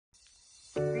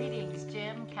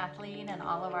Kathleen and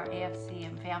all of our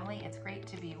AFCM family. It's great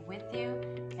to be with you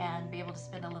and be able to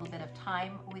spend a little bit of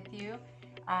time with you.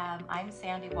 I'm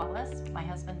Sandy Wallace. My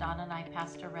husband Don and I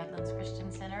pastor Redlands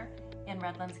Christian Center in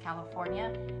Redlands,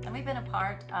 California, and we've been a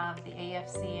part of the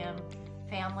AFCM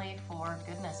family for,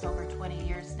 goodness, over 20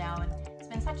 years now, and it's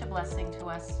been such a blessing to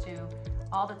us, to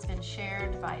all that's been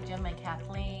shared by Jim and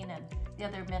Kathleen and the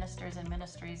other ministers and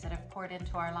ministries that have poured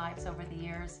into our lives over the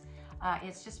years.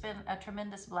 It's just been a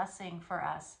tremendous blessing for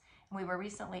us. And we were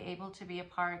recently able to be a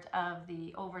part of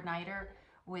the overnighter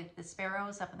with the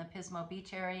Sparrows up in the Pismo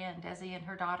Beach area, and Desi and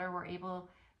her daughter were able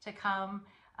to come,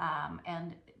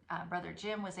 and Brother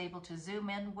Jim was able to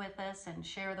Zoom in with us and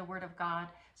share the Word of God.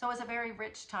 So it was a very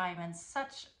rich time and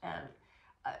such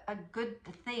a good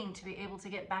thing to be able to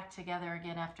get back together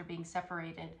again after being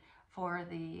separated for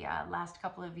the last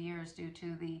couple of years due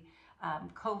to the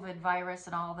COVID virus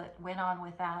and all that went on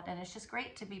with that. And it's just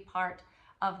great to be part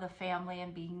of the family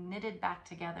and being knitted back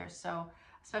together. So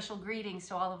special greetings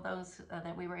to all of those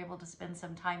that we were able to spend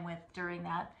some time with during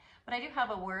that. But I do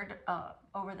have a word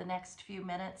over the next few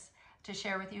minutes to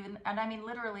share with you. And I mean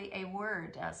literally a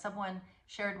word. Someone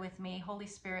shared with me, Holy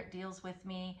Spirit deals with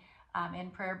me in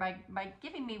prayer by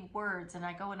giving me words. And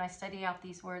I go and I study out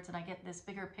these words and I get this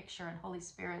bigger picture, and Holy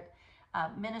Spirit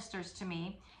ministers to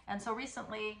me. And so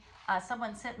recently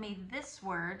someone sent me this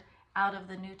word out of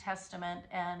the New Testament,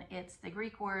 and it's the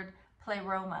Greek word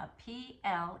pleroma,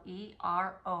 P-L-E-R-O-M-A,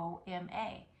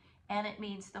 and it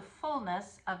means the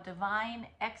fullness of divine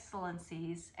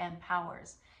excellencies and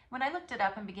powers. When I looked it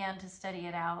up and began to study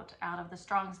it out of the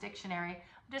Strong's Dictionary,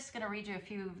 I'm just going to read you a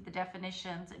few of the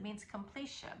definitions. It means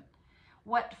completion.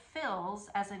 What fills,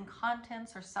 as in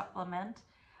contents or supplement,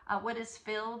 what is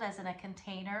filled, as in a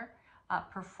container,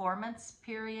 performance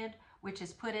period, which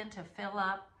is put in to fill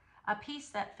up, a piece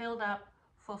that filled up,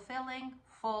 fulfilling,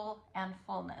 full, and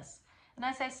fullness. And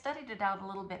as I studied it out a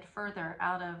little bit further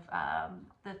out of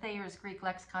the Thayer's Greek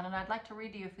lexicon, and I'd like to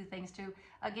read you a few things to,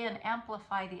 again,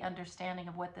 amplify the understanding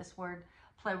of what this word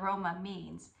pleroma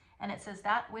means. And it says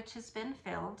that which has been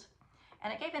filled,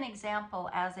 and it gave an example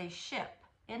as a ship,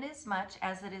 inasmuch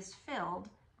as it is filled,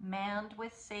 manned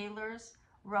with sailors,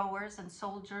 rowers, and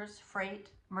soldiers, freight,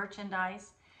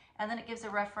 merchandise. And then it gives a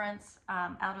reference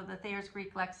out of the Thayer's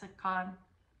Greek lexicon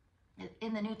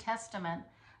in the New Testament,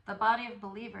 the body of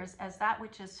believers as that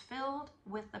which is filled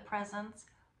with the presence,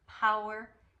 power,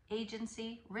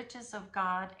 agency, riches of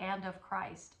God and of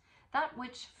Christ. That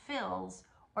which fills,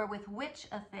 or with which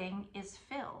a thing is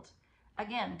filled.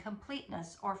 Again,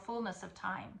 completeness or fullness of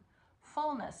time.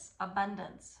 Fullness,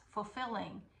 abundance,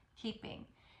 fulfilling, keeping.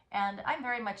 And I'm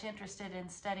very much interested in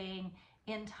studying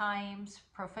end times,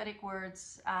 prophetic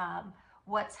words,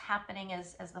 what's happening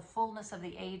as the fullness of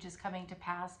the age is coming to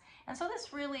pass. And so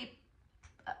this really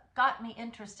got me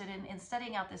interested in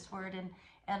studying out this word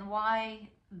and why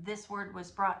this word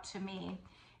was brought to me.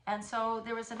 And so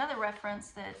there was another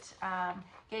reference that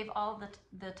gave all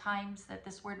the times that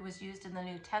this word was used in the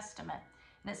New Testament.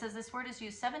 And it says this word is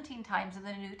used 17 times in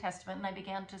the New Testament, and I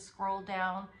began to scroll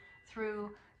down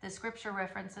through the scripture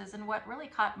references, and what really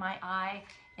caught my eye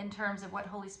in terms of what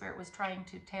Holy Spirit was trying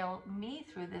to tell me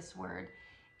through this word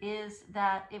is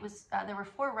that it was there were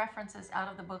 4 references out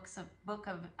of the book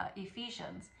of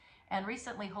Ephesians. And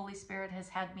recently Holy Spirit has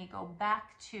had me go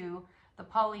back to the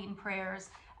Pauline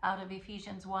prayers out of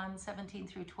Ephesians 1:17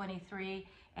 through 23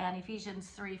 and Ephesians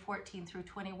 3:14 through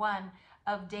 21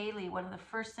 of daily. One of the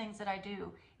first things that I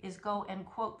do is go and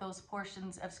quote those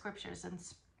portions of scriptures and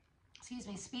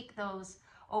speak those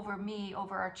over me,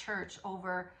 over our church,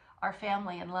 over our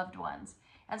family and loved ones.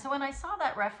 And so when I saw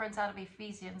that reference out of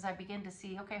Ephesians, I began to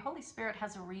see, okay, Holy Spirit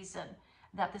has a reason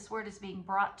that this word is being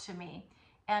brought to me.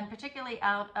 And particularly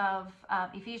out of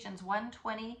Ephesians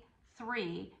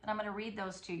 1:23, and I'm going to read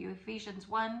those to you, Ephesians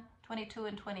 1:22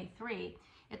 and 23,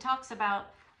 it talks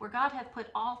about where God hath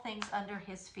put all things under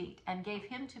his feet and gave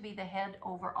him to be the head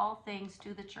over all things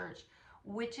to the church,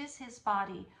 which is his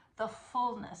body, the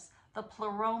fullness, the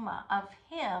pleroma of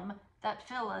him that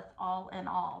filleth all in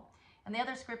all. And the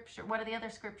other scripture, one of the other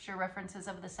scripture references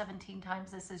of the 17 times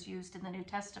this is used in the New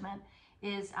Testament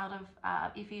is out of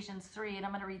Ephesians 3, and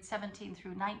I'm going to read 17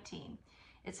 through 19.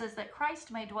 It says that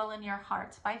Christ may dwell in your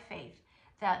hearts by faith,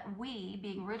 that we,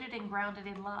 being rooted and grounded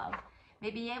in love, may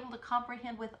be able to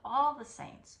comprehend with all the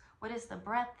saints what is the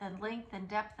breadth and length and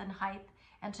depth and height,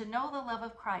 and to know the love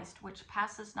of Christ which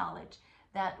passes knowledge,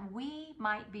 that we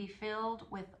might be filled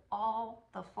with all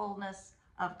the fullness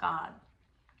of God.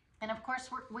 And of course,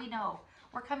 we know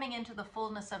we're coming into the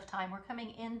fullness of time. We're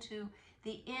coming into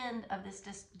the end of this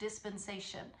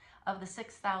dispensation of the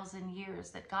 6,000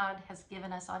 years that God has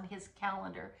given us on his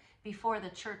calendar before the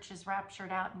church is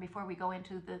raptured out and before we go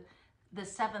into the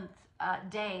seventh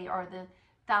day, or the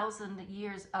 1,000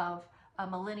 years of a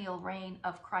millennial reign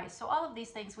of Christ. So all of these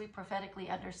things we prophetically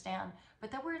understand, but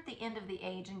that we're at the end of the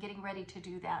age and getting ready to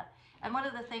do that. And one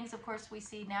of the things, of course, we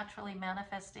see naturally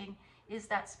manifesting is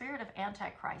that spirit of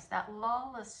Antichrist, that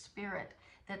lawless spirit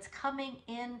that's coming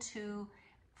into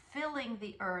filling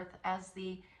the earth as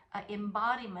the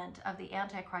embodiment of the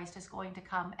Antichrist is going to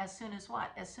come as soon as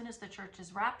what? As soon as the church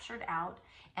is raptured out,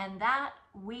 and that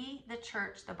we, the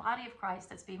church, the body of Christ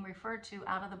that's being referred to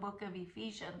out of the book of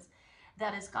Ephesians,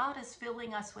 that as God is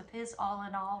filling us with his all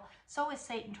in all, so is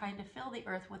Satan trying to fill the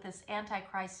earth with this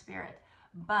Antichrist spirit.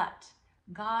 But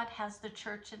God has the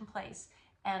church in place,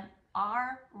 and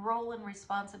our role and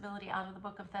responsibility out of the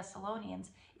book of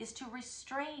Thessalonians is to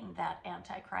restrain that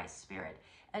Antichrist spirit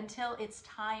until it's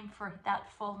time for that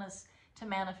fullness to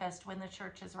manifest when the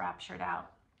church is raptured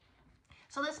out.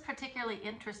 So this particularly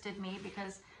interested me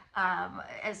because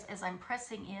as I'm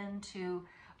pressing into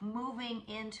moving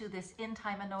into this end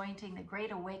time anointing, the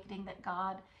great awakening that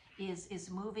God is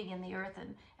moving in the earth,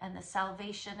 and the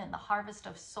salvation and the harvest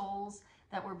of souls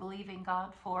that we're believing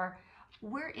God for,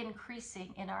 we're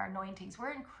increasing in our anointings.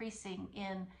 We're increasing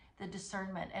in the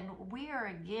discernment, and we are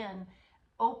again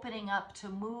opening up to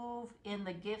move in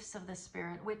the gifts of the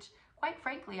Spirit, which quite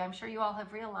frankly, I'm sure you all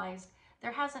have realized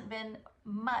there hasn't been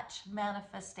much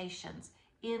manifestations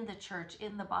in the church,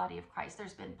 in the body of Christ.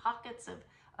 There's been pockets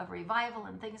of revival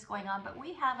and things going on, but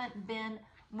we haven't been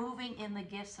moving in the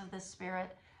gifts of the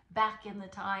Spirit back in the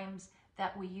times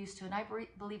that we used to. And I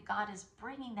believe God is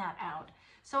bringing that out.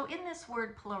 So in this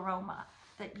word pleroma,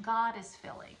 that God is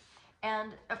filling.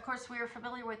 And of course, we are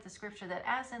familiar with the scripture that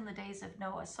as in the days of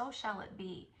Noah, so shall it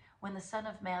be when the Son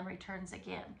of Man returns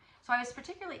again. So I was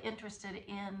particularly interested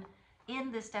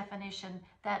in this definition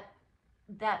that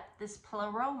this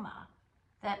pleroma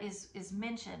that is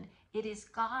mentioned, it is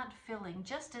God filling,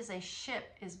 just as a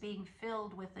ship is being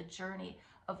filled with the journey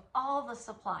of all the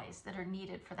supplies that are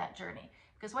needed for that journey.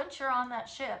 Because once you're on that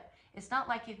ship, it's not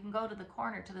like you can go to the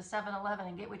corner to the 7-Eleven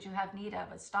and get what you have need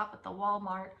of, and stop at the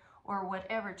Walmart or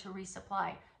whatever to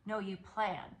resupply. No, you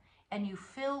plan and you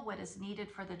fill what is needed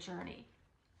for the journey.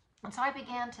 And so I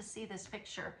began to see this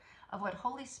picture of what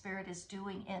Holy Spirit is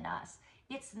doing in us.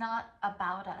 It's not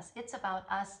about us. It's about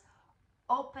us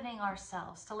opening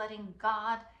ourselves to letting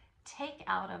God take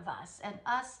out of us, and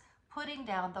us putting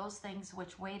down those things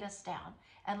which weighed us down,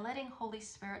 and letting Holy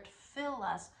Spirit fill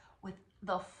us with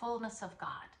the fullness of God.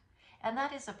 And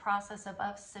that is a process of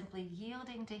us simply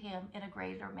yielding to him in a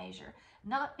greater measure,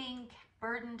 not being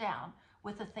burdened down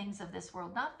with the things of this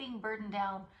world, not being burdened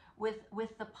down with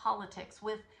the politics,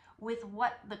 with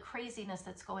what the craziness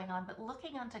that's going on, but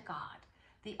looking unto God,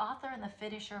 the author and the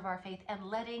finisher of our faith, and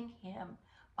letting him,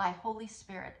 by Holy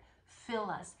Spirit, fill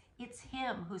us. It's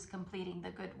him who's completing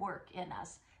the good work in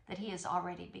us that he has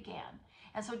already began.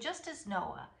 And so just as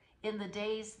Noah, in the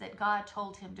days that God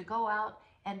told him to go out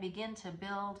and begin to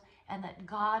build, and that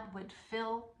God would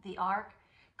fill the ark,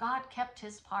 God kept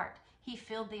his part. He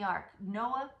filled the ark.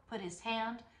 Noah put his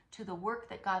hand to the work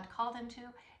that God called him to,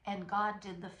 and God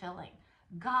did the filling.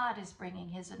 God is bringing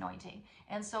his anointing.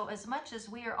 And so as much as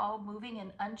we are all moving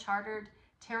in uncharted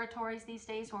territories these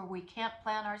days, where we can't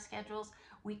plan our schedules,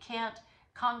 we can't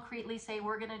concretely say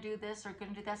we're going to do this or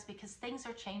going to do this, because things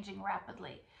are changing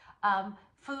rapidly.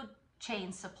 Food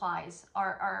chain supplies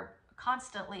are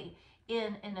constantly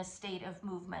in a state of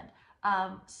movement.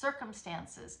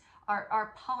 Circumstances,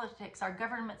 our politics, our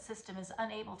government system is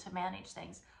unable to manage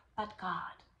things, but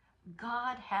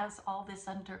God has all this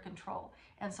under control.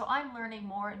 And so I'm learning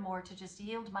more and more to just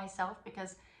yield myself,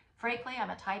 because frankly, I'm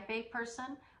a type A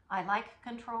person. I like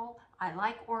control, I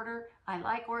like order, I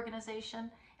like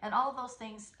organization, and all of those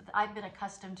things that I've been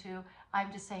accustomed to. I'm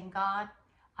just saying, God,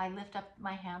 I lift up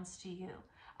my hands to you.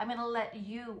 I'm going to let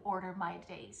you order my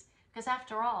days, because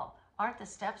after all, aren't the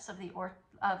steps of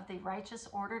the righteous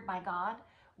ordered by God?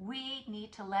 We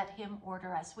need to let him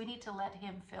order us. We need to let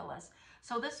him fill us.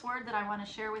 So this word that I want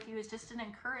to share with you is just an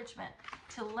encouragement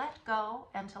to let go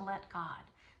and to let God,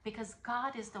 because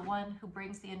God is the one who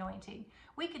brings the anointing.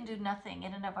 We can do nothing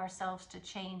in and of ourselves to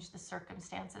change the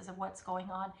circumstances of what's going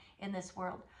on in this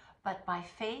world. But by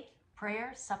faith,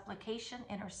 prayer, supplication,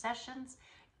 intercessions,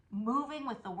 moving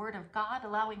with the word of God,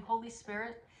 allowing Holy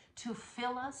Spirit to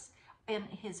fill us in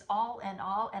his all and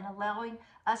all, and allowing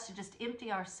us to just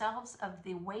empty ourselves of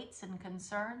the weights and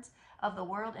concerns of the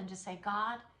world, and just say,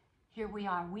 God, here we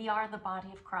are. We are the body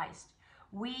of Christ.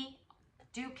 We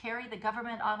do carry the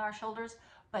government on our shoulders,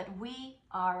 but we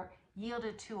are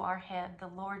yielded to our head, the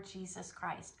Lord Jesus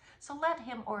Christ. So let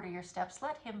him order your steps.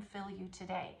 Let him fill you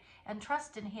today, and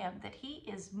trust in him that he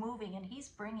is moving and he's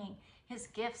bringing his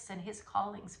gifts and his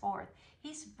callings forth.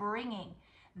 He's bringing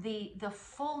the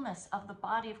fullness of the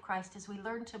body of Christ as we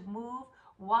learn to move,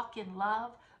 walk in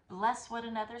love, bless one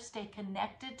another, stay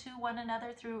connected to one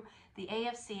another through the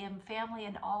AFCM family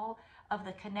and all of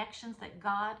the connections that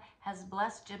God has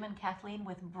blessed Jim and Kathleen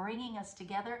with, bringing us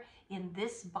together in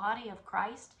this body of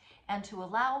Christ, and to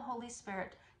allow Holy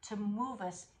Spirit to move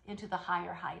us into the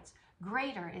higher heights.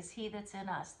 Greater is he that's in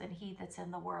us than he that's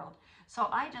in the world. So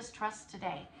I just trust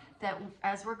today that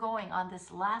as we're going on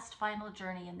this last final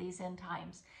journey in these end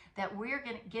times, that we're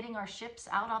getting our ships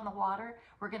out on the water,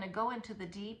 we're going to go into the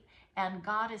deep, and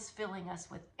God is filling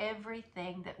us with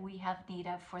everything that we have need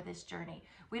of for this journey.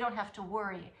 We don't have to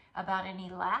worry about any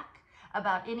lack,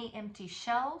 about any empty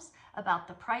shelves, about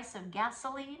the price of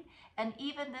gasoline, and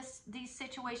even these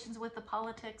situations with the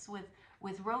politics,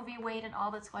 with Roe v. Wade and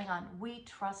all that's going on. We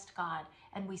trust God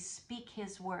and we speak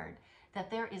his word,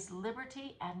 that there is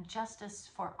liberty and justice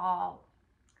for all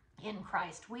in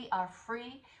Christ. We are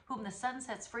free. Whom the Son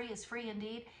sets free is free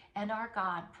indeed. And our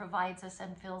God provides us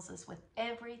and fills us with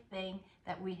everything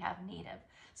that we have need of.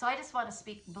 So I just want to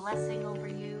speak blessing over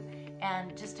you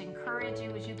and just encourage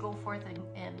you as you go forth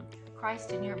in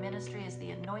Christ in your ministry, as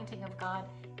the anointing of God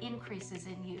increases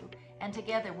in you. And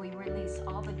together we release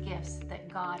all the gifts that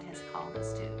God has called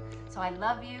us to. So I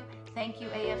love you. Thank you,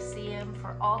 AFCM,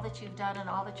 for all that you've done and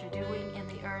all that you're doing in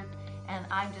the earth. And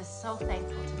I'm just so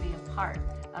thankful to be a part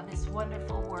of this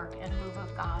wonderful work and move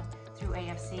of God through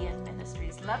AFCM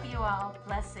Ministries. Love you all.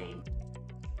 Blessing.